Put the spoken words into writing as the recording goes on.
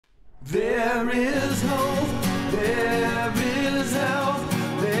There is hope, there is help,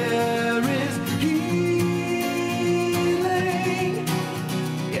 there is healing.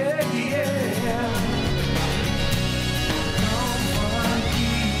 Yeah, yeah. Comfort,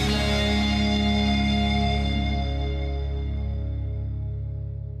 healing.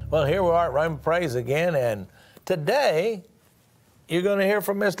 Well, here we are at RHEMA Praise again, and today you're going to hear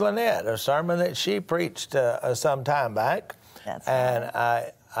from Miss Lynette, a sermon that she preached some time back. That's and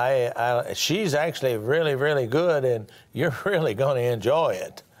right. She's actually really, really good, and you're really going to enjoy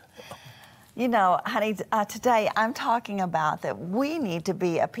it. You know, honey, today I'm talking about that we need to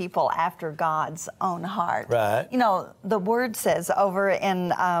be a people after God's own heart. Right. You know, the word says over in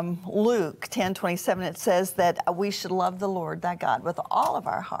Luke 10:27, it says that we should love the Lord thy God with all of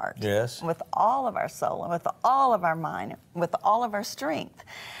our heart. Yes. With all of our soul and with all of our mind, with all of our strength.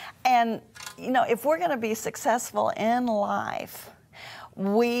 And, you know, if we're going to be successful in life,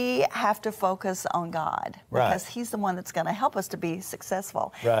 we have to focus on God, because He's the one that's going to help us to be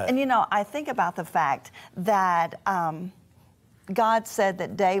successful. Right. And, you know, I think about the fact that God said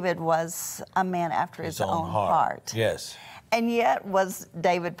that David was a man after his own heart. Yes. And yet, was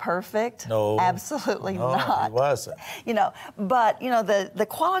David perfect? No. Absolutely No, not. he wasn't. You know, but, you know, the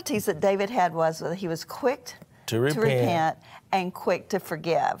qualities that David had was that he was quick To repent. And quick to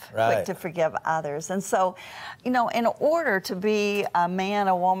forgive, Right. quick to forgive others. And so, you know, in order to be a man,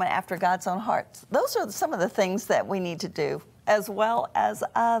 a woman after God's own heart, those are some of the things that we need to do, as well as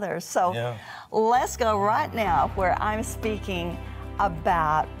others. So let's go right now where I'm speaking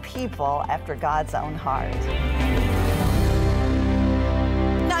about people after God's own heart.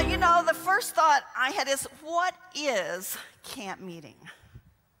 Now, you know, the first thought I had is, what is camp meeting?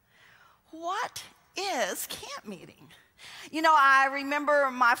 What is camp meeting? You know, I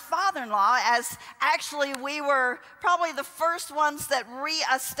remember my father-in-law, as actually we were probably the first ones that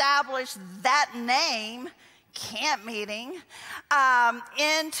reestablished that name, camp meeting,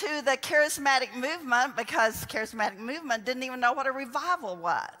 into the charismatic movement, because charismatic movement didn't even know what a revival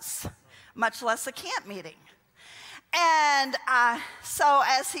was, much less a camp meeting. And so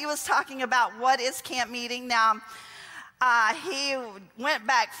as he was talking about what is camp meeting, now he went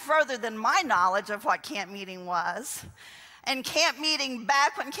back further than my knowledge of what camp meeting was. And camp meeting,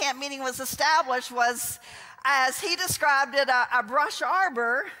 back when camp meeting was established, was, as he described it, a brush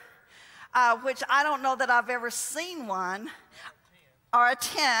arbor, which I don't know that I've ever seen one, or a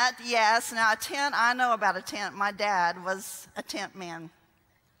tent. Yes, now a tent, I know about a tent. My dad was a tent man.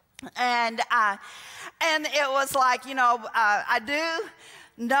 And it was like, you know, I do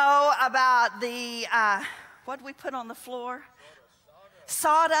know about the, what did we put on the floor?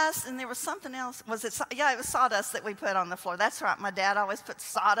 Sawdust, and there was something else. Was it? Yeah, it was sawdust that we put on the floor. That's right. My dad always put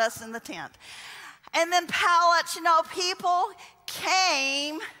sawdust in the tent. And then pallets. You know, people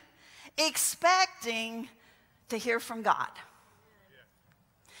came expecting to hear from God.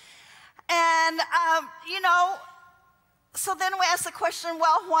 And you know, so then we ask the question,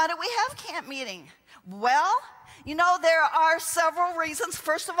 well, why do we have camp meeting? Well, you know, there are several reasons.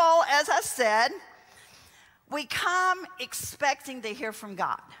 First of all, as I said, we come expecting to hear from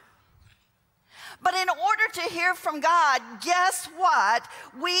God. But in order to hear from God, guess what?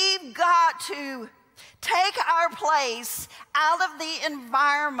 We've got to take our place out of the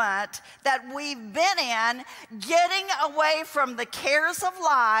environment that we've been in, getting away from the cares of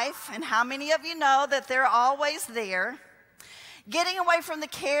life. And how many of you know that they're always there? Getting away from the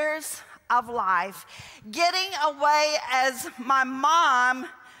cares of life. Getting away, as my mom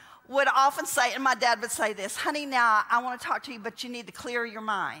would often say, and my dad would say this, honey, now I want to talk to you, but you need to clear your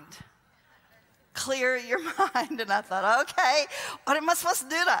mind. Clear your mind. And I thought, okay, what am I supposed to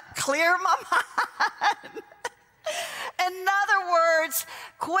do to clear my mind? In other words,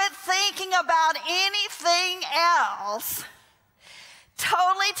 quit thinking about anything else.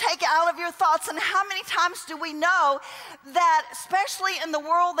 Totally take it out of your thoughts. And how many times do we know that, especially in the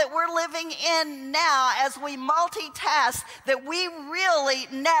world that we're living in now, as we multitask, that we really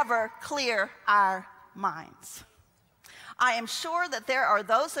never clear our minds? I am sure that there are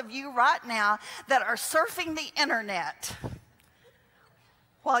those of you right now that are surfing the internet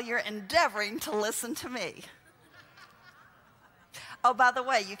while you're endeavoring to listen to me. Oh, by the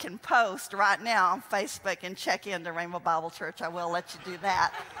way, you can post right now on Facebook and check into RHEMA Bible Church. I will let you do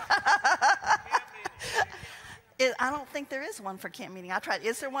that. I don't think there is one for camp meeting. I tried.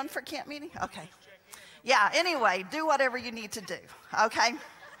 Is there one for camp meeting? Okay. Yeah, anyway, do whatever you need to do, okay?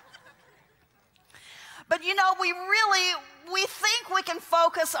 But you know, we think we can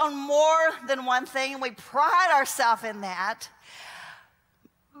focus on more than one thing, and we pride ourselves in that.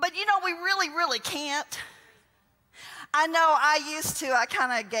 But you know, we really can't. I know I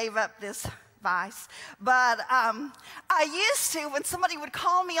kind of gave up this vice, but I used to, when somebody would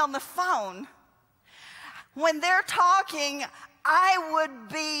call me on the phone, when they're talking, I would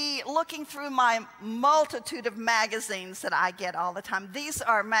be looking through my multitude of magazines that I get all the time. These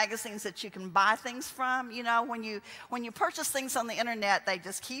are magazines that you can buy things from. You know, when you purchase things on the internet, they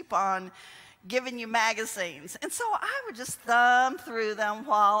just keep on giving you magazines. And so I would just thumb through them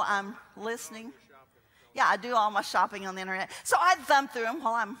while I'm listening. Yeah, I do all my shopping on the internet. So I'd thumb through them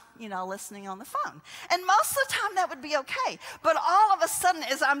while I'm, listening on the phone. And most of the time that would be okay. But all of a sudden,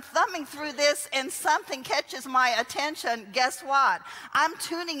 as I'm thumbing through this and something catches my attention, guess what? I'm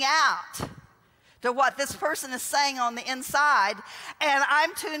tuning out to what this person is saying on the inside, and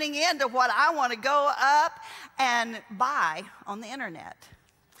I'm tuning in to what I want to go up and buy on the internet.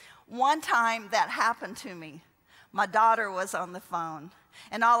 One time that happened to me. My daughter was on the phone.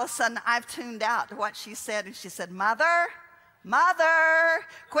 And all of a sudden, I've tuned out to what she said. And she said, Mother,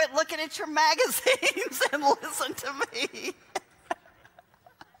 quit looking at your magazines and listen to me.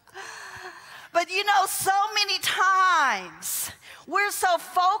 But so many times, we're so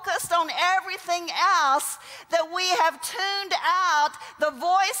focused on everything else that we have tuned out the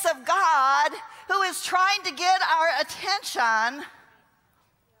voice of God who is trying to get our attention.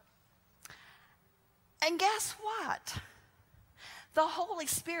 And guess what? The Holy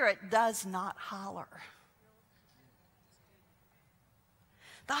Spirit does not holler.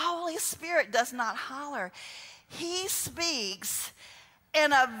 The Holy Spirit does not holler. He speaks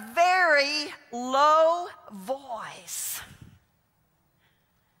in a very low voice.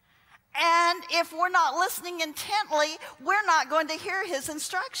 And if we're not listening intently, we're not going to hear his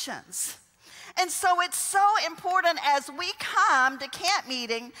instructions. And so it's so important as we come to camp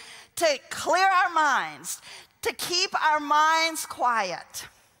meeting to clear our minds, to keep our minds quiet,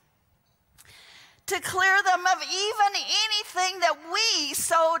 to clear them of even anything that we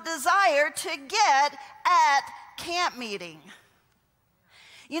so desire to get at camp meeting.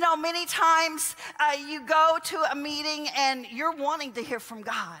 Many times you go to a meeting and you're wanting to hear from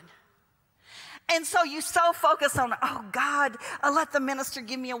God. And so you so focus on, oh God, let the minister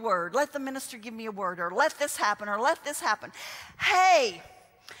give me a word. Let the minister give me a word, or let this happen, or let this happen. Hey,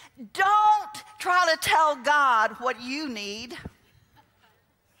 don't try to tell God what you need.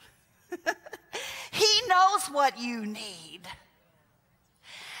 He knows what you need.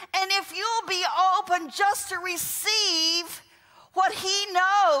 And if you'll be open just to receive what he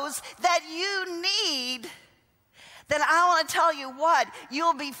knows that you need, then I want to tell you what,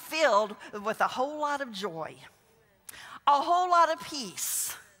 you'll be filled with a whole lot of joy, a whole lot of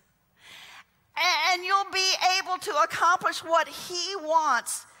peace. And you'll be able to accomplish what he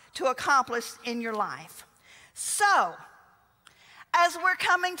wants to accomplish in your life. So, as we're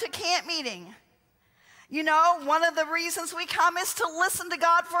coming to camp meeting, one of the reasons we come is to listen to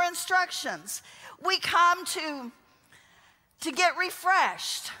God for instructions. We come to get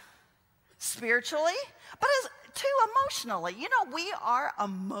refreshed spiritually, but too emotionally. We are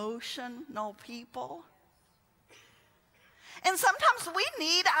emotional people. And sometimes we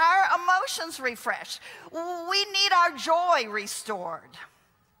need our emotions refreshed. We need our joy restored.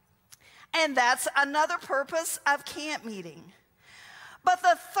 And that's another purpose of camp meeting. But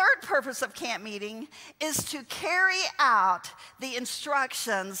the third purpose of camp meeting is to carry out the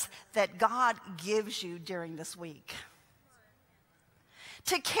instructions that God gives you during this week.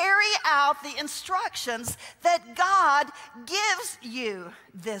 To carry out the instructions that God gives you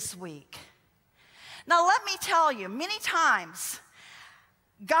this week. Now, let me tell you, many times,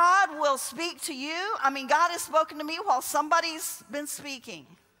 God will speak to you. God has spoken to me while somebody's been speaking.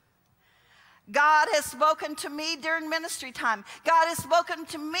 God has spoken to me during ministry time. God has spoken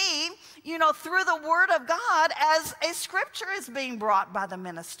to me, through the Word of God as a scripture is being brought by the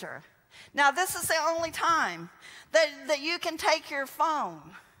minister. Now, this is the only time that you can take your phone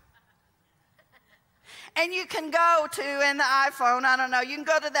and you can go to, in the iPhone, you can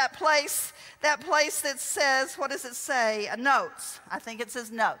go to that place that says, what does it say? Notes. I think it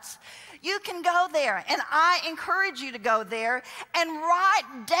says notes. You can go there, and I encourage you to go there and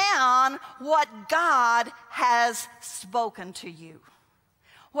write down what God has spoken to you.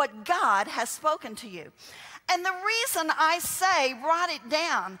 What God has spoken to you. And the reason I say write it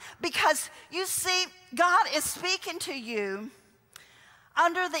down, because you see, God is speaking to you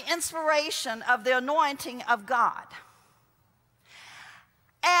under the inspiration of the anointing of God.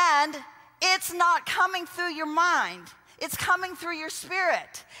 And it's not coming through your mind. It's coming through your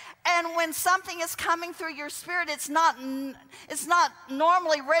spirit. And when something is coming through your spirit, it's not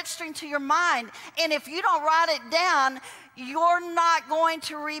normally registering to your mind. And if you don't write it down, you're not going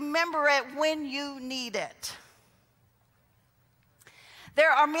to remember it when you need it.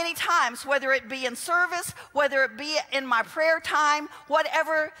 There are many times, whether it be in service, whether it be in my prayer time,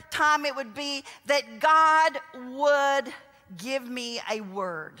 whatever time it would be, that God would give me a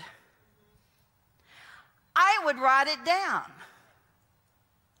word. I would write it down.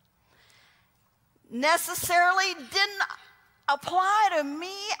 Necessarily didn't apply to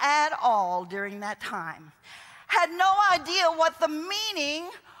me at all during that time. Had no idea what the meaning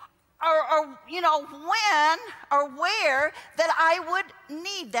or when or where that I would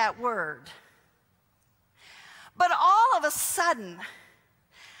need that word. But all of a sudden,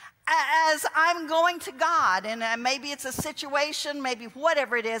 as I'm going to God, and maybe it's a situation, maybe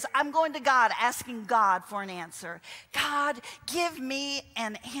whatever it is, I'm going to God, asking God for an answer. God, give me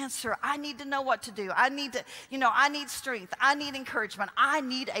an answer. I need to know what to do. I need to, I need strength. I need encouragement. I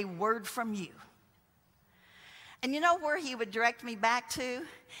need a word from you. And you know where he would direct me back to?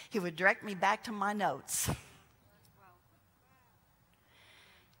 He would direct me back to my notes.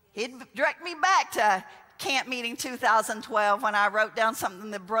 He'd direct me back to camp meeting 2012 when I wrote down something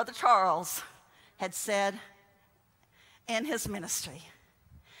that Brother Charles had said in his ministry.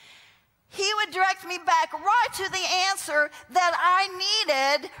 He would direct me back right to the answer that I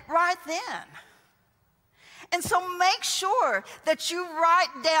needed right then. And so make sure that you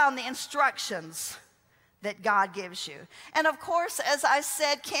write down the instructions that God gives you. And of course, as I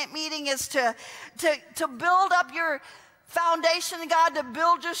said, camp meeting is to build up your foundation in God, to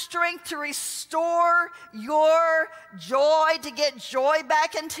build your strength, to restore your joy, to get joy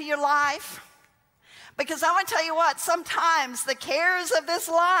back into your life. Because I want to tell you what, sometimes the cares of this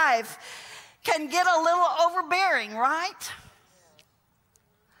life can get a little overbearing, right?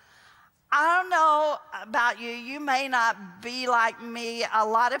 I don't know about you. You may not be like me. A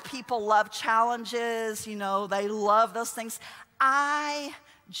lot of people love challenges. They love those things. I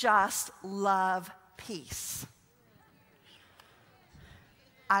just love peace.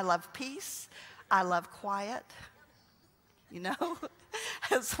 I love peace. I love quiet.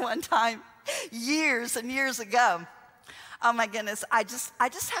 As one time, years and years ago, oh my goodness, I just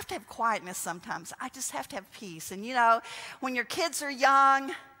have to have quietness sometimes. I just have to have peace. And when your kids are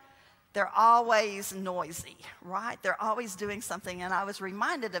young, they're always noisy, right? They're always doing something. And I was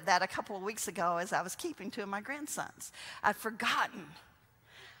reminded of that a couple of weeks ago as I was keeping two of my grandsons. I'd forgotten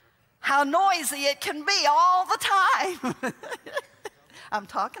how noisy it can be all the time. I'm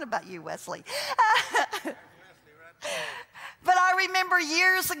talking about you, Wesley. But I remember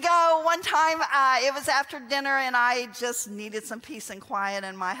years ago, one time, it was after dinner, and I just needed some peace and quiet,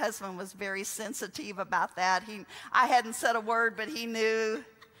 and my husband was very sensitive about that. I hadn't said a word, but he knew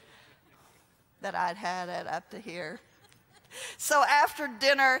that I'd had it up to here. So after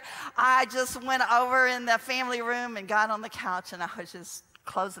dinner, I just went over in the family room and got on the couch, and I was just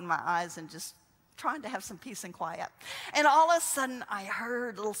closing my eyes and just trying to have some peace and quiet. And all of a sudden, I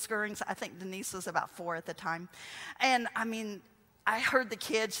heard little scurryings. I think Denise was about 4 at the time. And I heard the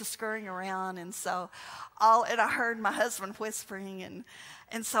kids just scurrying around. And I heard my husband whispering.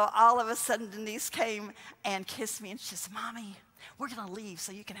 And so all of a sudden, Denise came and kissed me. And she said, "Mommy, we're going to leave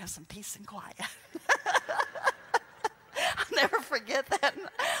so you can have some peace and quiet." I'll never forget that.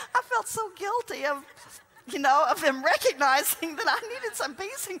 I felt so guilty of him recognizing that I needed some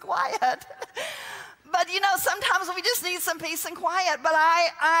peace and quiet. But, sometimes we just need some peace and quiet. But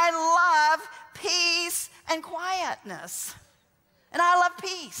I love peace and quietness. And I love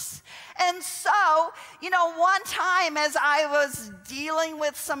peace. And so, one time as I was dealing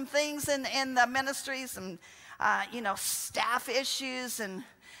with some things in the ministries and, staff issues, and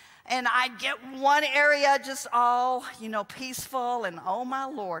I'd get one area just all, peaceful, and oh my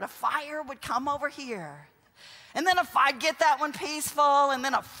Lord, a fire would come over here. And then if I'd get that one peaceful, and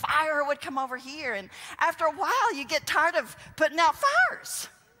then a fire would come over here. And after a while, you get tired of putting out fires.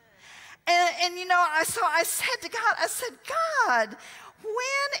 And I said to God, God,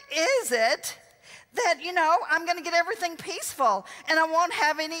 when is it that, I'm going to get everything peaceful and I won't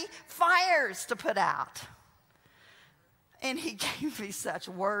have any fires to put out? And he gave me such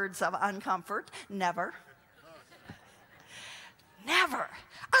words of uncomfort. Never. Never.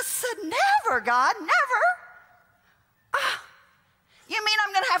 I said, never, God, never. You mean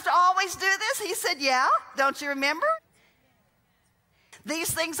I'm going to have to always do this? He said, yeah. Don't you remember?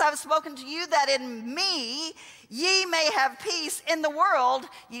 These things I've spoken to you, that in me ye may have peace. In the world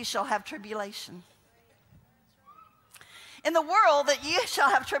ye shall have tribulation. In the world that ye shall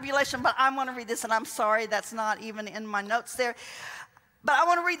have tribulation. But I want to read this, and I'm sorry that's not even in my notes there. But I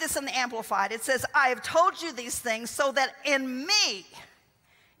want to read this in the Amplified. It says, I have told you these things so that in me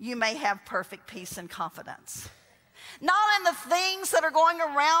you may have perfect peace and confidence. Not in the things that are going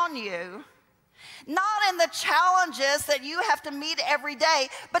around you, Not in the challenges that you have to meet every day,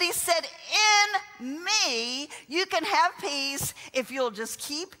 but he said, in me, you can have peace if you'll just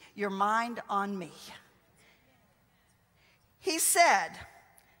keep your mind on me. He said,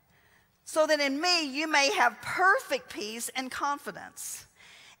 so that in me you may have perfect peace and confidence.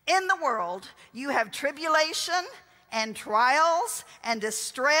 In the world, you have tribulation and trials and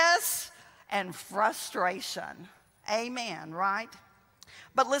distress and frustration. Amen, right?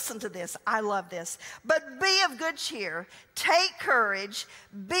 But listen to this. I love this. But be of good cheer. Take courage.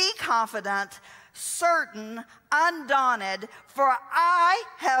 Be confident, certain, undaunted. For I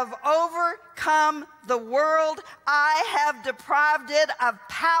have overcome the world. I have deprived it of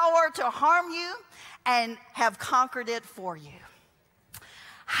power to harm you and have conquered it for you.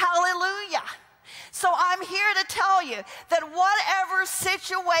 Hallelujah. So I'm here to tell you that whatever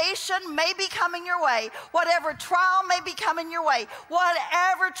situation may be coming your way, whatever trial may be coming your way,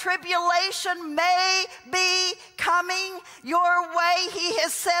 whatever tribulation may be coming your way, he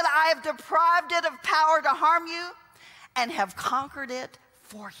has said, I have deprived it of power to harm you and have conquered it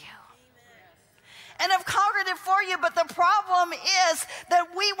for you. And have conquered it for you, but the problem is that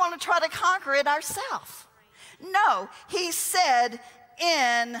we want to try to conquer it ourselves. No, he said,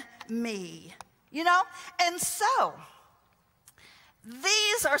 in me. You know, and so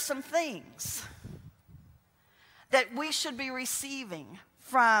these are some things that we should be receiving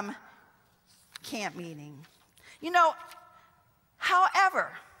from camp meeting. You know,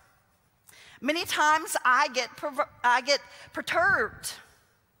 however, many times I get perturbed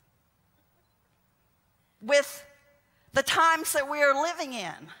with the times that we are living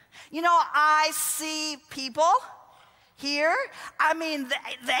in. You know, I see people here, I mean,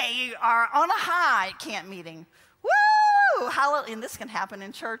 they are on a high at camp meeting. Woo! Hallelujah. And this can happen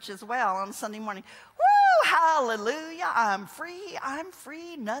in church as well on Sunday morning. Woo! Hallelujah. I'm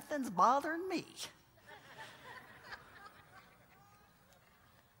free. Nothing's bothering me.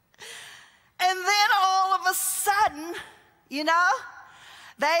 And then all of a sudden, you know,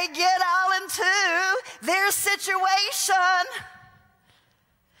 they get all into their situation.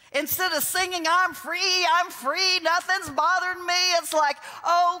 Instead of singing, I'm free, nothing's bothering me, it's like,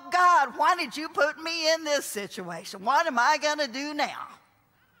 oh God, why did you put me in this situation? What am I going to do now?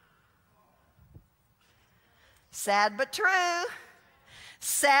 Sad but true.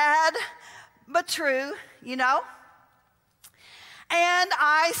 Sad but true, you know. And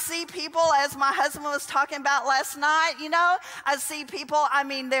I see people, as my husband was talking about last night, you know, I see people, I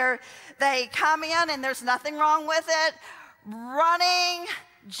mean, they come in and there's nothing wrong with it, running,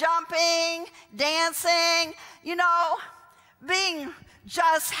 jumping, dancing, you know, being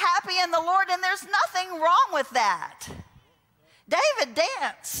just happy in the Lord, and there's nothing wrong with that. David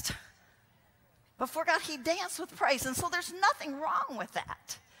danced. Before God, he danced with praise, and so there's nothing wrong with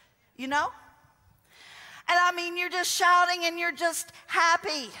that, you know? And I mean, you're just shouting and you're just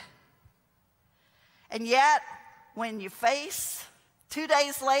happy. And yet, when you face 2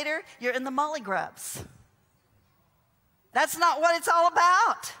 days later, you're in the mully grubs. That's not what it's all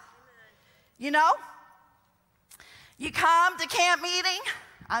about. You know? You come to camp meeting.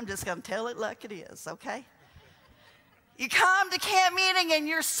 I'm just going to tell it like it is, okay? You come to camp meeting and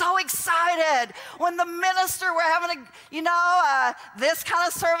you're so excited when the minister, we're having this kind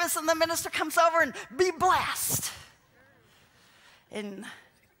of service, and the minister comes over and be blessed. And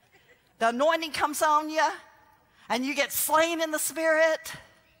the anointing comes on you and you get slain in the spirit.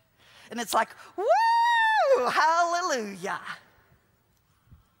 And it's like, woo! Hallelujah.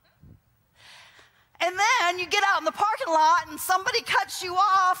 And then you get out in the parking lot and somebody cuts you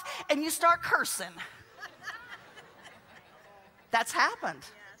off and you start cursing. That's happened.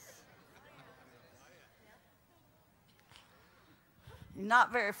 You're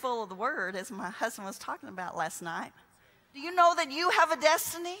not very full of the word, as my husband was talking about last night. Do you know that you have a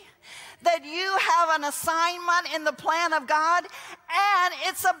destiny? That you have an assignment in the plan of God? And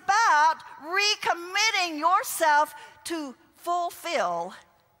it's about recommitting yourself to fulfill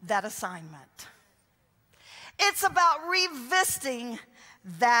that assignment. It's about revisiting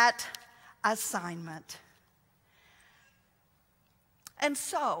that assignment. And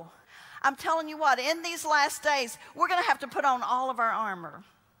so, I'm telling you what, in these last days, we're going to have to put on all of our armor.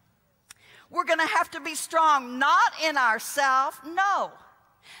 We're going to have to be strong, not in ourselves, no.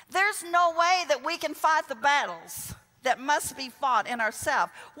 There's no way that we can fight the battles that must be fought in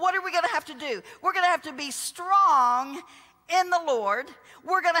ourselves. What are we going to have to do? We're going to have to be strong in the Lord.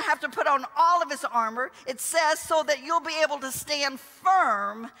 We're going to have to put on all of his armor. It says so that you'll be able to stand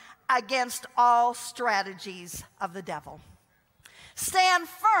firm against all strategies of the devil. Stand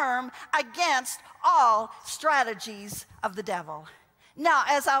firm against all strategies of the devil. Now,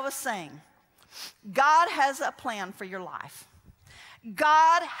 as I was saying, God has a plan for your life.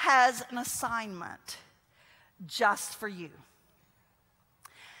 God has an assignment just for you.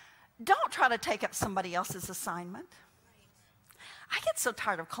 Don't try to take up somebody else's assignment. I get so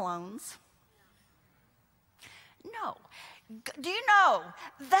tired of clones. No. Do you know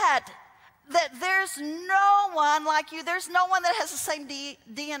that there's no one like you? There's no one that has the same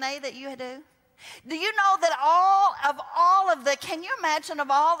DNA that you do? Do you know that can you imagine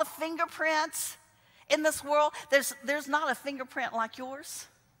of all the fingerprints in this world, there's not a fingerprint like yours?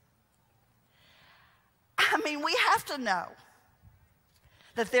 I mean, we have to know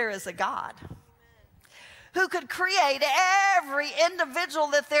that there is a God who could create every individual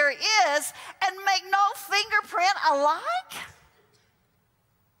that there is and make no fingerprint alike.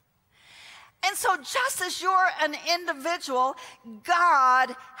 And so just as you're an individual,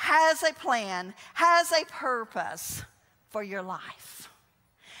 God has a plan, has a purpose for your life.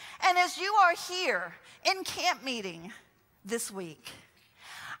 And as you are here in camp meeting this week,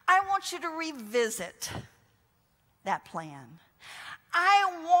 I want you to revisit that plan. I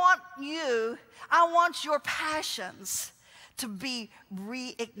want your passions to be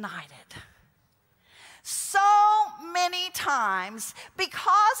reignited. So many times,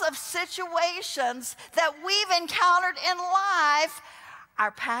 because of situations that we've encountered in life,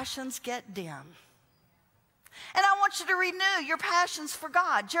 our passions get dim. And I want you to renew your passions for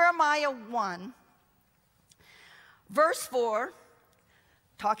God. Jeremiah 1, verse 4,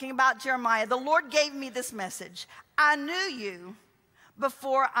 talking about Jeremiah, the Lord gave me this message. I knew you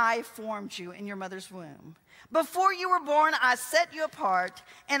before I formed you in your mother's womb. Before you were born, I set you apart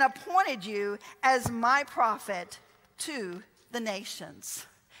and appointed you as my prophet to the nations.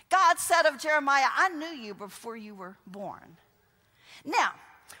 God said of Jeremiah, I knew you before you were born. Now,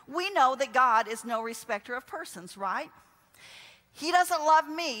 we know that God is no respecter of persons, right? He doesn't love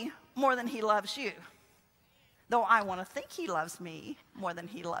me more than he loves you. Though I want to think he loves me more than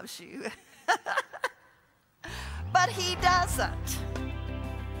he loves you. But he doesn't.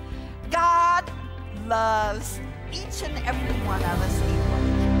 God loves each and every one of us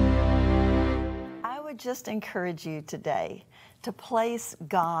equally. I would just encourage you today to place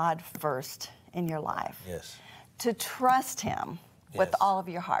God first in your life. Yes. To trust him with all of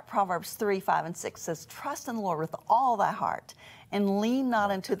your heart. Proverbs 3, 5, and 6 says, trust in the Lord with all thy heart, and lean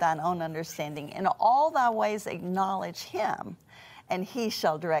not unto thine own understanding. In all thy ways acknowledge him, and he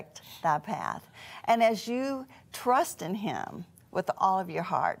shall direct thy path. And as you trust in him with all of your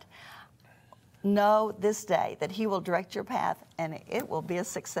heart, know this day that he will direct your path, and it will be a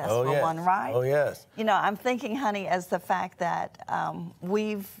successful one, right? Oh, yes. You know, I'm thinking, honey, as the fact that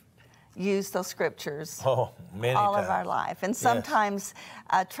we've used those scriptures all of our life. And sometimes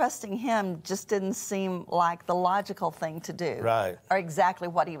trusting him just didn't seem like the logical thing to do. Right. Or exactly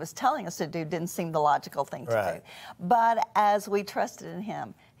what he was telling us to do didn't seem the logical thing to do. But as we trusted in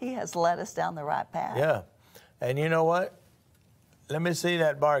him, he has led us down the right path. Yeah. And you know what? Let me see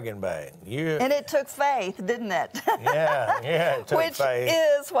that bargain bag. And it took faith, didn't it? Yeah, it took faith. Which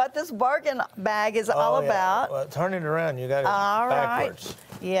is what this bargain bag is all about. Well, turn it around. You got it backwards. Right.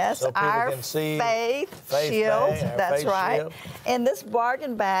 Yes, so people our can see faith shield. That's right. Shield. And this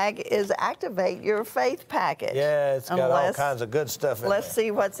bargain bag is activate your faith package. Yeah, it's got all kinds of good stuff in there. Let's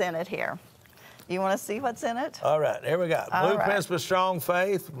see what's in it here. You want to see what's in it? All right, here we go. Blueprints for Strong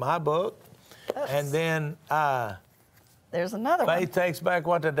Faith, my book. And then there's another one. Faith Takes Back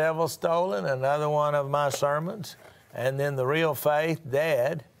What the Devil Stolen, another one of my sermons. And then The Real Faith,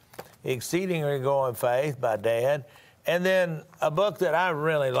 Dad, Exceedingly Growing Faith by Dad. And then a book that I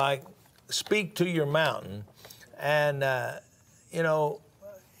really like, Speak to Your Mountain. And, you know,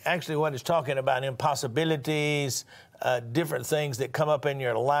 actually what it's talking about, impossibilities, different things that come up in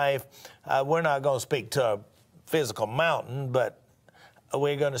your life. We're not going to speak to a physical mountain, but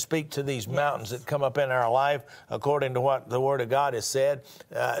we're going to speak to these mountains that come up in our life according to what the Word of God has said.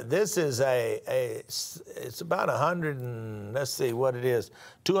 This is it's about 100 and, let's see what it is,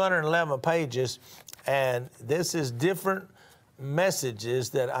 211 pages. And this is different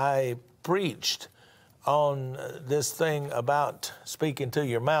messages that I preached on this thing about speaking to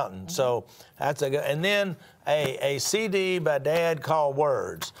your mountain. So that's and then a CD by Dad called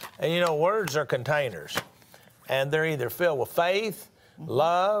Words. And you know, words are containers. And they're either filled with faith,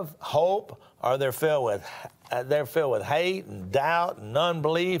 love, hope, or they're filled with hate and doubt and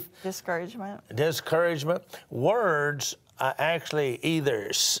unbelief. Discouragement. Words actually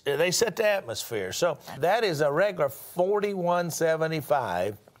they set the atmosphere. So that is a regular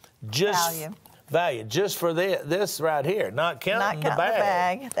 $41.75 value just for this right here, not counting the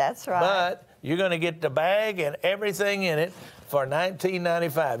bag. That's right. But you're going to get the bag and everything in it for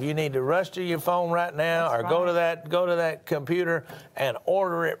 $19.95. You need to rush to your phone right now, That's or go to that computer and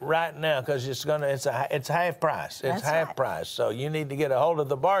order it right now, because it's half price. It's That's half right. price. So you need to get a hold of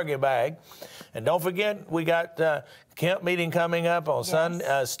the bargain bag. And don't forget, we got camp meeting coming up on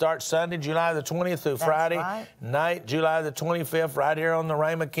Sunday. Starts Sunday, July the 20th through Friday night, July the 25th, right here on the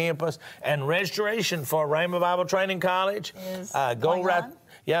RHEMA campus. And registration for RHEMA Bible Training College. Go right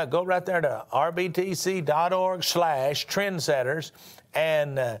there to rbtc.org/trendsetters,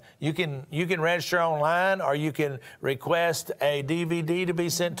 and you can register online, or you can request a DVD to be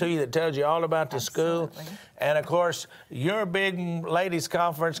sent to you that tells you all about the school. And of course, your big ladies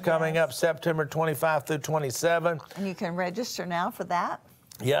conference coming up September 25 through 27. And you can register now for that.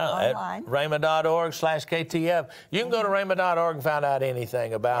 Yeah, online. at rhema.org/KTF. You can go to rhema.org and find out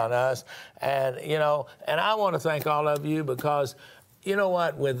anything about us. And, and I want to thank all of you, because you know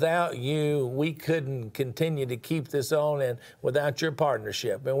what? Without you, we couldn't continue to keep this on, and without your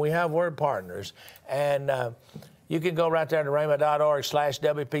partnership. And we have word partners. And you can go right there to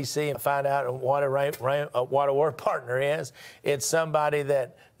rhema.org/WPC and find out what a word partner is. It's somebody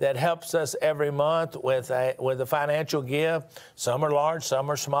that helps us every month with a financial gift. Some are large, some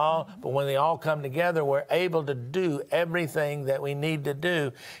are small, but when they all come together, we're able to do everything that we need to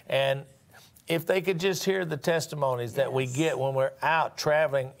do. And if they could just hear the testimonies that we get when we're out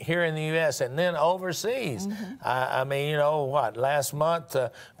traveling here in the U.S. and then overseas. I mean, last month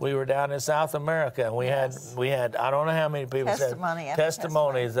we were down in South America, and we had I don't know how many people said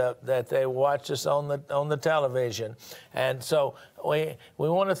testimonies that they watched us on the television. And so we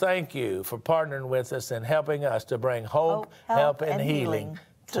want to thank you for partnering with us and helping us to bring hope, help, and healing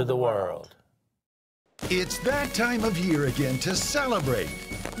to the world. It's that time of year again to celebrate.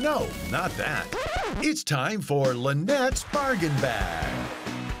 No, not that. It's time for Lynette's Bargain Bag.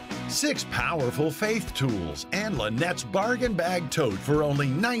 6 powerful faith tools and Lynette's Bargain Bag tote for only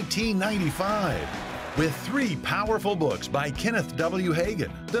 $19.95. With 3 powerful books by Kenneth W.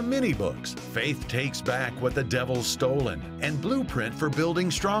 Hagin, the mini books, Faith Takes Back What the Devil's Stolen, and Blueprint for Building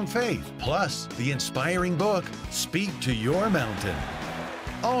Strong Faith, plus the inspiring book, Speak to Your Mountain.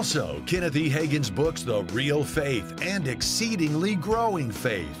 Also, Kenneth E. Hagin's books, The Real Faith and Exceedingly Growing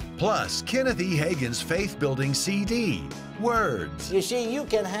Faith, plus Kenneth E. Hagin's faith-building CD, Words. You see, you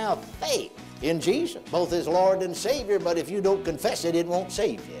can have faith in Jesus, both as Lord and Savior, but if you don't confess it, it won't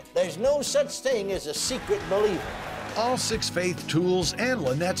save you. There's no such thing as a secret believer. All 6 faith tools and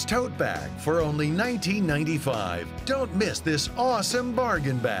Lynette's tote bag for only $19.95. Don't miss this awesome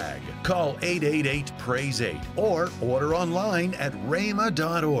bargain bag. Call 888-PRAISE-8 or order online at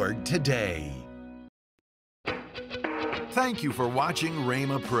rhema.org today. Thank you for watching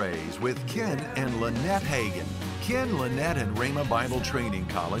RHEMA Praise with Ken and Lynette Hagin. Ken, Lynette, and RHEMA Bible Training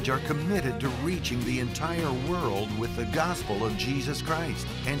College are committed to reaching the entire world with the gospel of Jesus Christ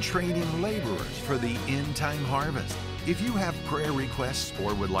and training laborers for the end-time harvest. If you have prayer requests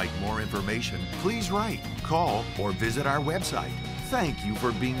or would like more information, please write, call, or visit our website. Thank you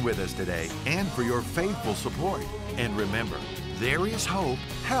for being with us today and for your faithful support. And remember, there is hope,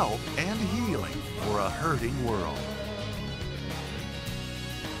 help, and healing for a hurting world.